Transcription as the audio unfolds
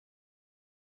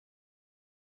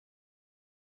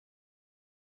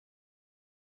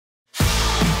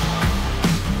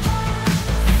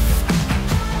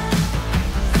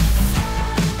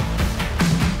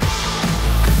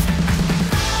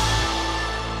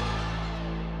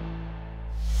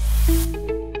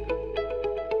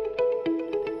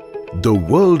The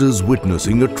world is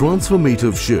witnessing a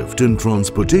transformative shift in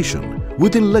transportation,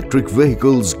 with electric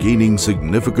vehicles gaining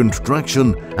significant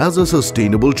traction as a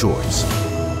sustainable choice.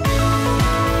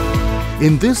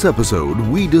 In this episode,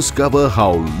 we discover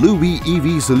how LUBI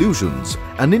EV Solutions,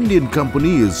 an Indian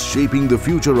company, is shaping the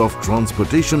future of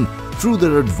transportation through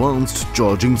their advanced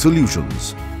charging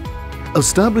solutions.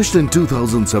 Established in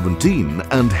 2017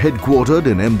 and headquartered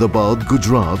in Ahmedabad,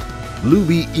 Gujarat,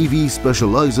 LUBI EV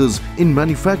specializes in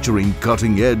manufacturing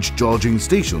cutting-edge charging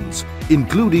stations,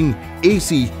 including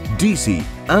AC, DC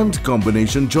and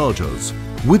combination chargers.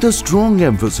 With a strong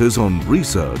emphasis on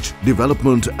research,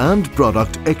 development and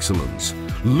product excellence,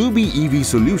 LUBI EV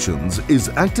Solutions is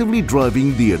actively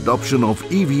driving the adoption of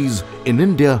EVs in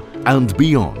India and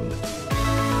beyond.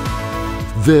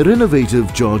 Their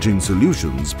innovative charging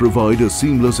solutions provide a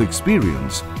seamless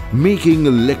experience, making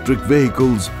electric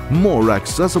vehicles more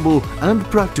accessible and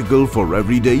practical for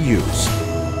everyday use.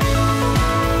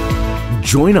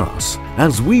 Join us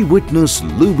as we witness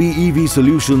LUBI EV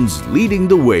Solutions leading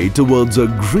the way towards a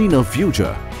greener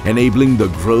future, enabling the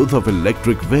growth of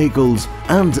electric vehicles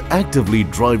and actively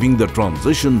driving the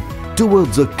transition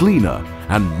towards a cleaner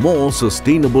and more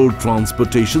sustainable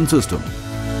transportation system.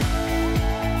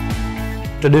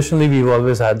 Traditionally, we've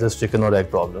always had this chicken or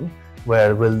egg problem,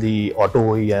 where will the auto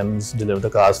OEMs deliver the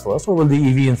cars first, or will the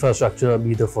EV infrastructure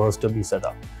be the first to be set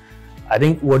up? I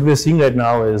think what we're seeing right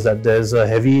now is that there's a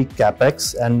heavy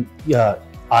capex and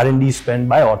R&D spent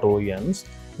by auto OEMs,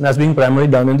 and that's being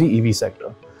primarily done in the EV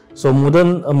sector. So more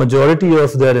than a majority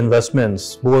of their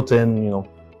investments, both in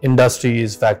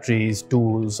industries, factories,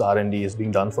 tools, R&D, is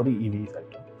being done for the EV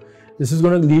sector. This is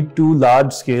going to lead to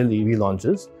large-scale EV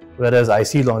launches, whereas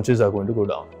IC launches are going to go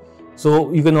down.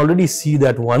 So you can already see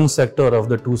that one sector of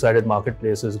the two-sided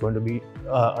marketplace is going to be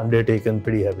undertaken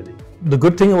pretty heavily. The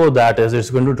good thing about that is it's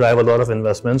going to drive a lot of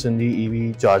investments in the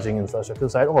EV charging infrastructure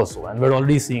side also, and we're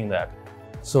already seeing that.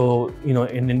 So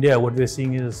in India, what we're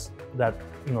seeing is that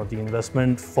the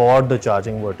investment for the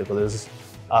charging vertical is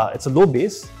it's a low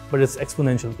base, but it's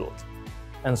exponential growth.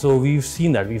 And so we've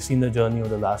seen that. We've seen the journey over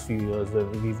the last few years where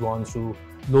we've gone through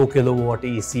low kilowatt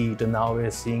AC to now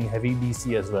we're seeing heavy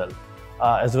DC as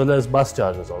well as bus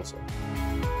chargers also.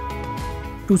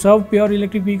 To serve pure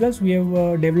electric vehicles, we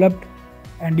have developed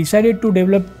and decided to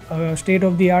develop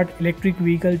state-of-the-art electric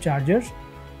vehicle chargers,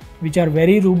 which are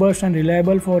very robust and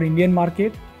reliable for Indian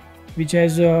market, which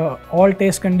has all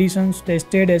test conditions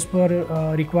tested as per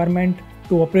requirement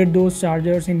to operate those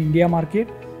chargers in India market,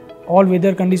 all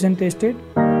weather condition tested.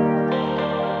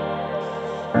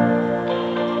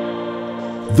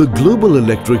 The global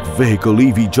electric vehicle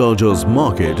EV chargers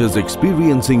market is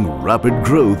experiencing rapid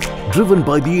growth driven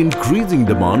by the increasing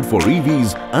demand for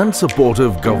EVs and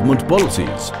supportive government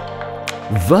policies.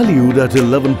 Valued at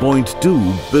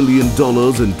 $11.2 billion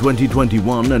in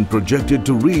 2021 and projected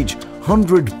to reach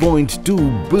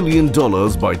 $100.2 billion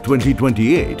by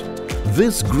 2028,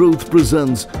 this growth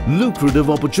presents lucrative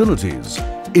opportunities.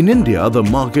 In India, the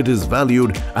market is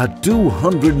valued at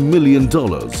 $200 million,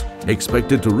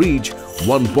 expected to reach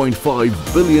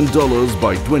 $1.5 billion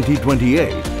by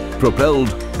 2028, propelled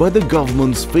by the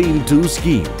government's FAME 2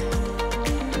 scheme.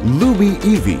 LUBI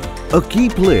EV, a key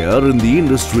player in the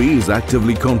industry, is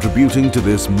actively contributing to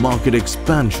this market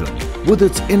expansion with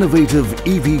its innovative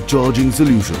EV charging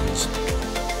solutions.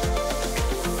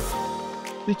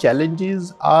 The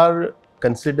challenges are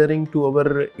considering to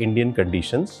our Indian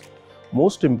conditions.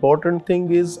 Most important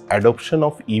thing is adoption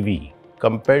of EV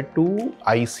compared to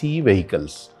IC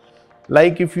vehicles.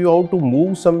 Like if you have to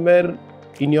move somewhere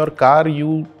in your car,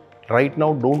 you right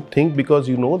now don't think, because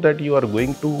you know that you are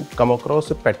going to come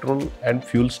across a petrol and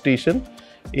fuel station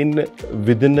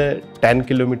within 10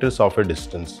 kilometers of a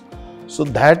distance. So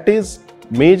that is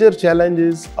major challenge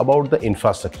is about the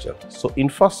infrastructure. So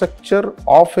infrastructure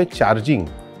of a charging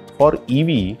for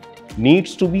EV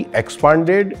needs to be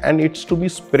expanded, and it's to be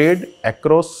spread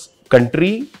across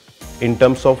country in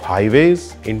terms of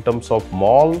highways, in terms of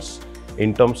malls,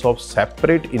 in terms of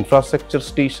separate infrastructure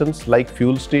stations like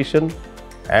fuel station,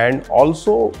 and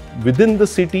also within the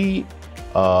city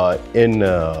in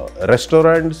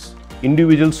restaurants,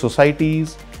 individual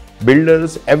societies,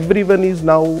 builders, everyone is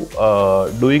now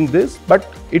doing this, but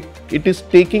it is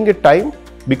taking a time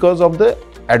because of the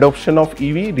adoption of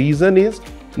EV. Reason is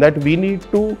that we need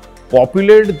to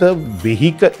populate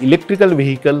the electrical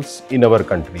vehicles in our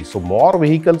country. So more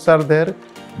vehicles are there,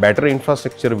 better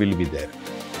infrastructure will be there.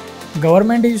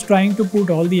 Government is trying to put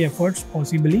all the efforts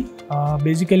possibly.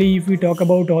 Basically, if we talk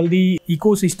about all the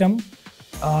ecosystem,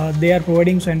 they are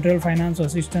providing central finance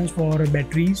assistance for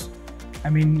batteries,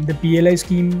 the PLI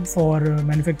scheme for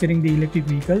manufacturing the electric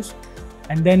vehicles.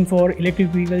 And then for electric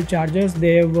vehicle chargers,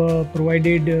 they have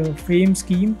provided FAME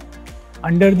scheme.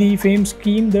 Under the FAME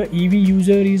scheme, the EV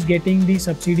user is getting the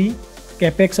subsidy,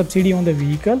 capex subsidy on the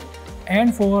vehicle.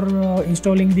 And for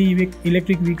installing the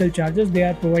electric vehicle chargers, they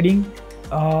are providing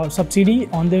subsidy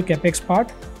on the capex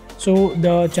part. So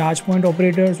the charge point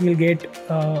operators will get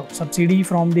subsidy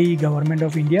from the government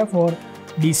of India for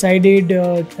decided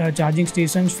charging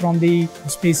stations from the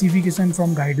specification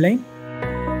from guideline.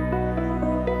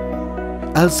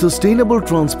 As sustainable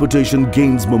transportation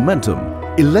gains momentum,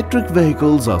 electric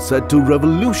vehicles are set to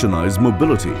revolutionize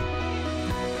mobility.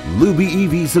 LUBI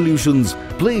EV Solutions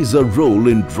plays a role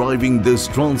in driving this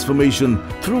transformation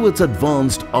through its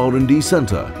advanced R&D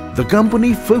center. The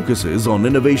company focuses on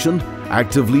innovation,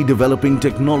 actively developing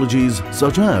technologies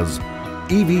such as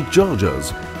EV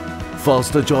chargers,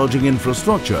 faster charging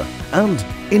infrastructure, and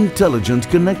intelligent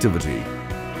connectivity.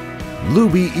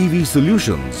 LUBI EV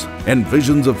Solutions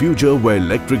envisions a future where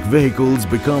electric vehicles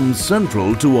become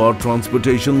central to our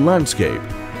transportation landscape,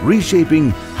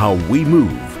 reshaping how we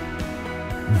move.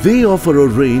 They offer a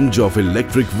range of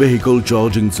electric vehicle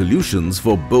charging solutions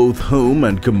for both home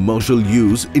and commercial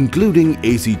use, including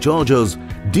AC chargers,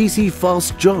 DC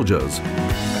fast chargers,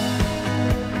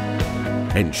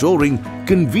 ensuring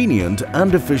convenient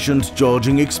and efficient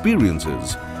charging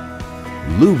experiences.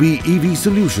 LUBI EV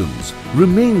Solutions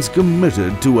remains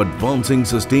committed to advancing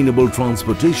sustainable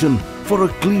transportation for a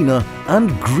cleaner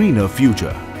and greener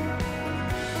future.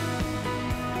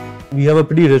 We have a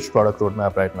pretty rich product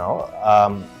roadmap right now.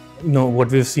 What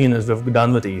we've seen is we've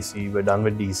done with AC, we're done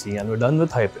with DC, and we're done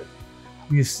with hybrid.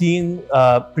 We've seen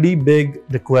a pretty big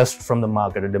request from the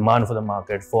market, a demand for the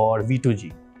market for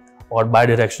V2G or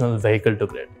bidirectional vehicle to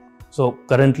grid. So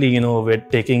currently, we're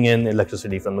taking in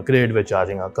electricity from the grid, we're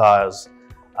charging our cars.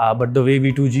 But the way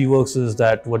V2G works is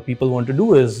that what people want to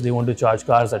do is they want to charge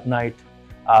cars at night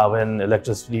when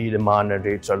electricity demand and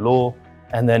rates are low.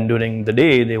 And then during the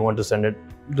day, they want to send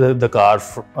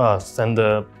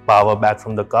the power back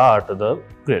from the car to the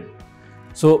grid.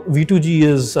 So V2G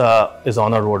is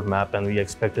on our roadmap, and we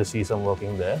expect to see some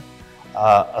working there.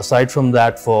 Aside from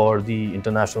that, for the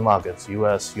international markets,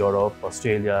 US, Europe,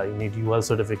 Australia, you need UL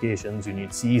certifications, you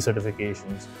need CE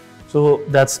certifications. So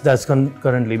that's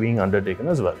currently being undertaken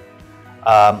as well.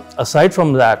 Aside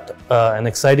from that, an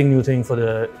exciting new thing for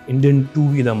the Indian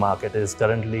two-wheeler market is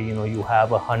currently, you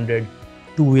have 100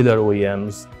 two-wheeler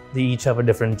OEMs. They each have a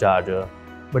different charger,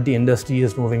 but the industry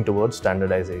is moving towards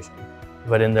standardization,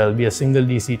 wherein there will be a single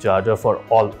DC charger for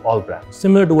all brands,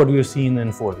 similar to what we've seen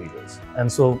in four-wheelers.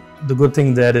 And so the good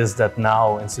thing there is that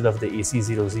now, instead of the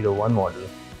AC001 model,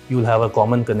 you will have a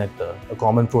common connector, a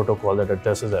common protocol that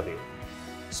addresses everything.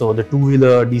 So the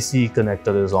two-wheeler DC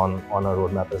connector is on our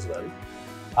roadmap as well.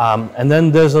 And then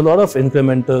there's a lot of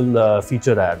incremental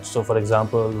feature adds. So for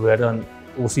example, we're on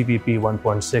OCPP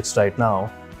 1.6 right now.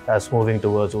 That's moving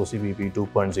towards OCPP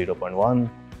 2.0.1.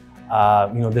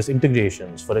 There's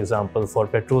integrations. For example, for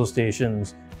petrol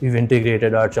stations, we've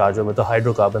integrated our charger with a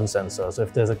hydrocarbon sensor. So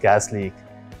if there's a gas leak,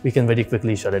 we can very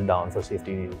quickly shut it down for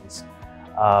safety reasons.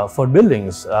 For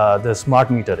buildings, there's smart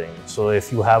metering. So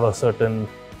if you have a certain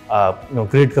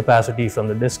grid capacity from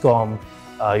the DISCOM,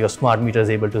 your smart meter is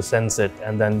able to sense it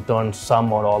and then turn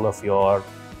some or all of your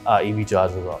EV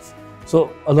chargers off.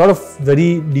 So a lot of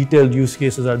very detailed use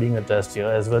cases are being addressed here,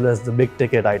 as well as the big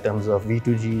ticket items of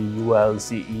V2G, UL,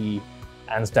 CE,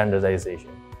 and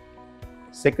standardization.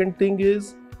 Second thing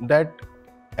is that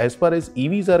as far as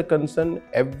EVs are concerned,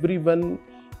 everyone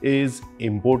is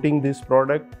importing this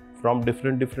product from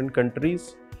different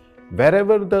countries.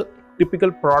 Wherever the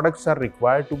typical products are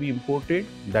required to be imported,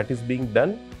 that is being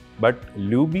done. But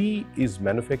LUBI is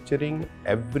manufacturing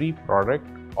every product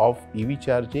of EV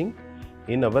charging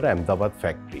in our Ahmedabad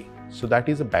factory. So that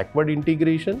is a backward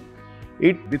integration.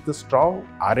 With a strong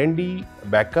R&D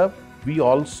backup, we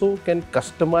also can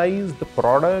customize the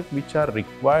product which are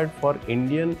required for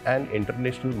Indian and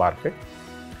international market.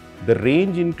 The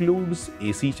range includes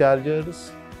AC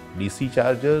chargers, DC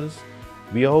chargers.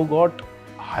 We have got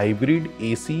hybrid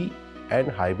AC and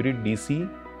hybrid DC,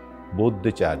 both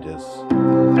the chargers.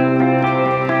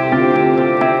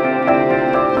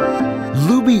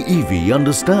 LUBI EV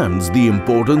understands the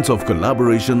importance of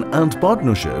collaboration and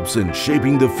partnerships in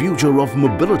shaping the future of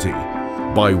mobility.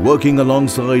 By working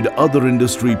alongside other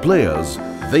industry players,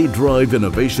 they drive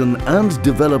innovation and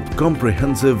develop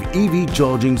comprehensive EV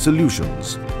charging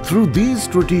solutions. Through these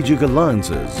strategic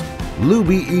alliances,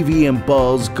 LUBI EV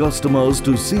empowers customers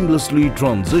to seamlessly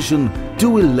transition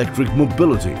to electric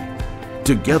mobility.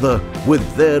 Together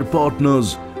with their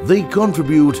partners, they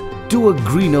contribute to a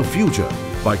greener future.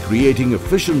 by creating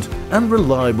efficient and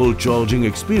reliable charging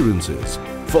experiences,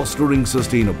 fostering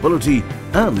sustainability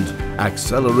and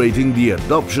accelerating the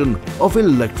adoption of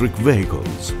electric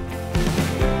vehicles.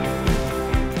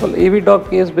 Well,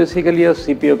 EVDock is basically a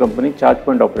CPO company, charge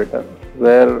point operator,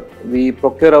 where we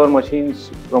procure our machines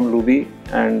from LUBI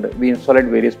and we install at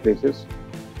various places.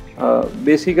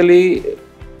 Basically,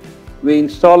 we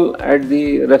install at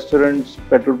the restaurants,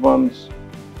 petrol pumps,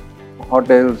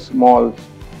 hotels, malls,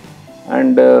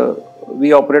 and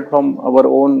we operate from our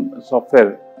own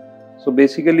software. So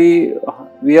basically,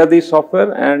 we are the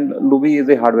software and LUBI is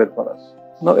the hardware for us.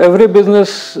 Now, every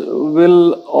business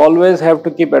will always have to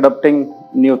keep adopting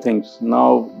new things.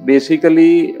 Now,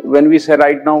 basically, when we say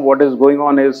right now what is going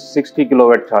on is 60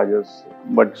 kilowatt chargers,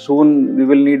 but soon we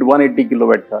will need 180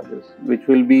 kilowatt chargers, which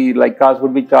will be like cars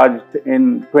would be charged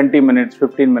in 20 minutes,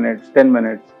 15 minutes, 10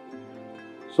 minutes.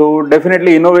 So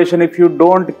definitely innovation, if you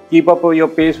don't keep up your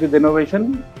pace with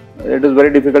innovation, it is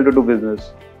very difficult to do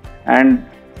business. And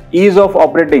ease of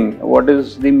operating, what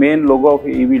is the main logo of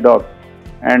EVDock,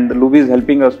 and LUBI is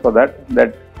helping us for that,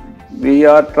 that we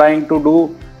are trying to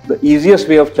do the easiest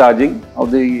way of charging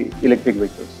of the electric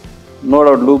vehicles. No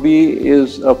doubt, LUBI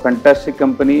is a fantastic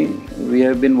company. We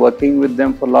have been working with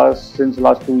them for since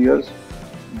last 2 years.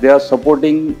 They are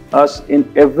supporting us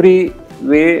in every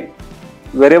way,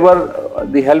 wherever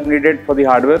the help needed for the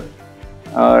hardware.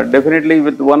 Definitely,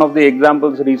 with one of the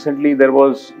examples recently,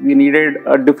 we needed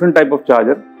a different type of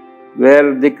charger,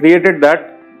 where they created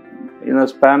that in a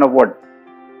span of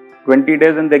 20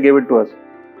 days, and they gave it to us.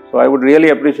 So I would really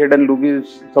appreciate, and LUBI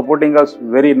is supporting us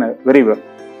very well.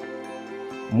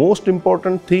 Most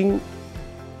important thing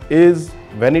is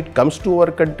when it comes to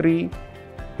our country,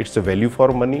 it's a value for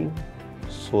money.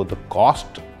 So the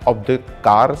cost of the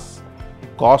cars,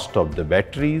 cost of the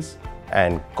batteries,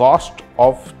 and cost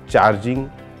of charging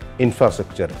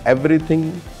infrastructure,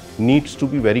 everything needs to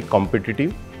be very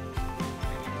competitive.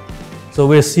 So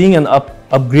we're seeing an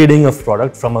upgrading of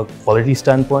product from a quality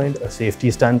standpoint, a safety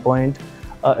standpoint,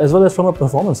 as well as from a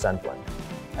performance standpoint.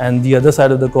 And the other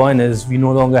side of the coin is we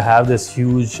no longer have this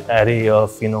huge array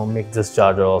of, make this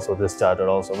charger also, this charger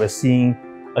also. We're seeing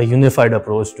a unified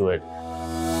approach to it.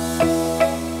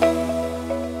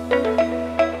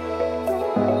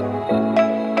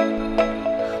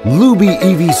 LUBI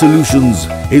EV Solutions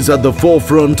is at the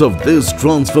forefront of this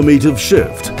transformative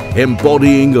shift,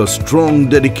 embodying a strong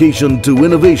dedication to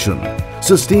innovation,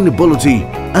 sustainability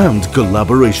and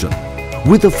collaboration,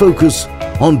 with a focus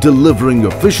on delivering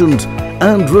efficient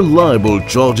and reliable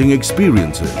charging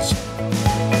experiences.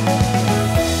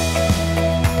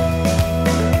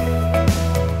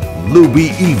 LUBI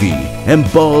EV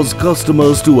empowers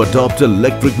customers to adopt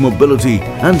electric mobility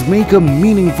and make a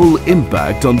meaningful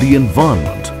impact on the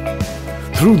environment.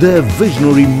 Through their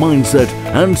visionary mindset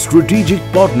and strategic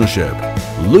partnership,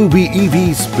 LUBI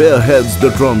EV spearheads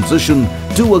the transition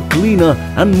to a cleaner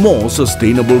and more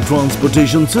sustainable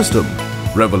transportation system,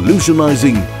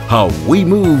 revolutionizing how we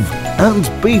move and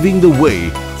paving the way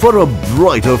for a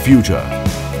brighter future.